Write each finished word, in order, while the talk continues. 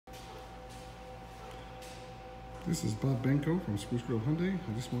This is Bob Benko from Spruce Hyundai.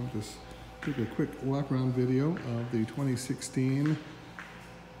 I just wanted to take a quick walk around video of the 2016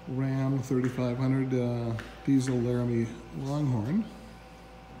 Ram 3500 diesel Laramie Longhorn.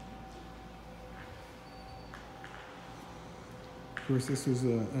 Of course, this is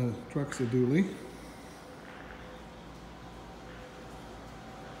a truck's a dually.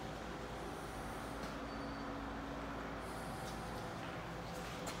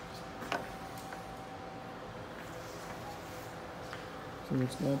 So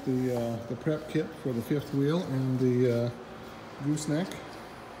it's got the prep kit for the fifth wheel and the gooseneck.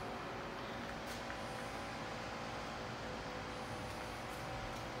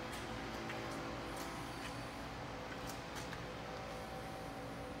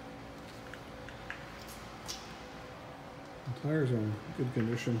 The tires are in good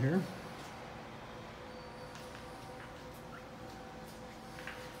condition here.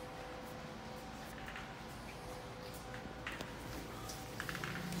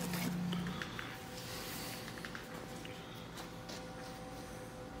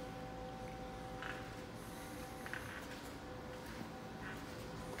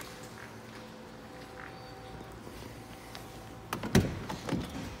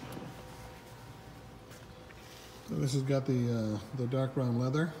 So this has got the dark brown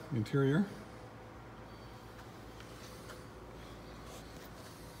leather interior.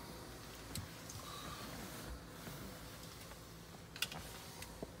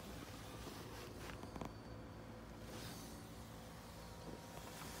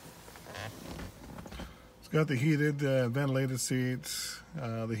 It's got the heated, ventilated seats,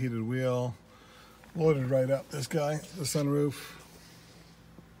 the heated wheel, loaded right up. This guy, the sunroof.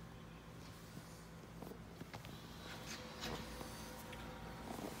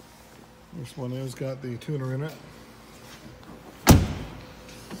 This one has got the tuner in it.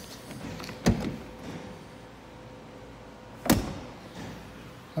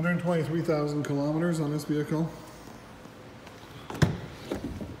 $123,000 kilometers on this vehicle.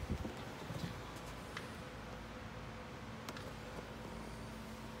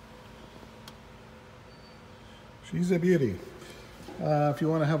 She's a beauty. If you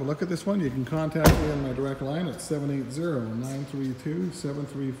want to have a look at this one, you can contact me on my direct line at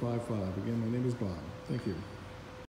 780-932-7355. Again, my name is Bob. Thank you.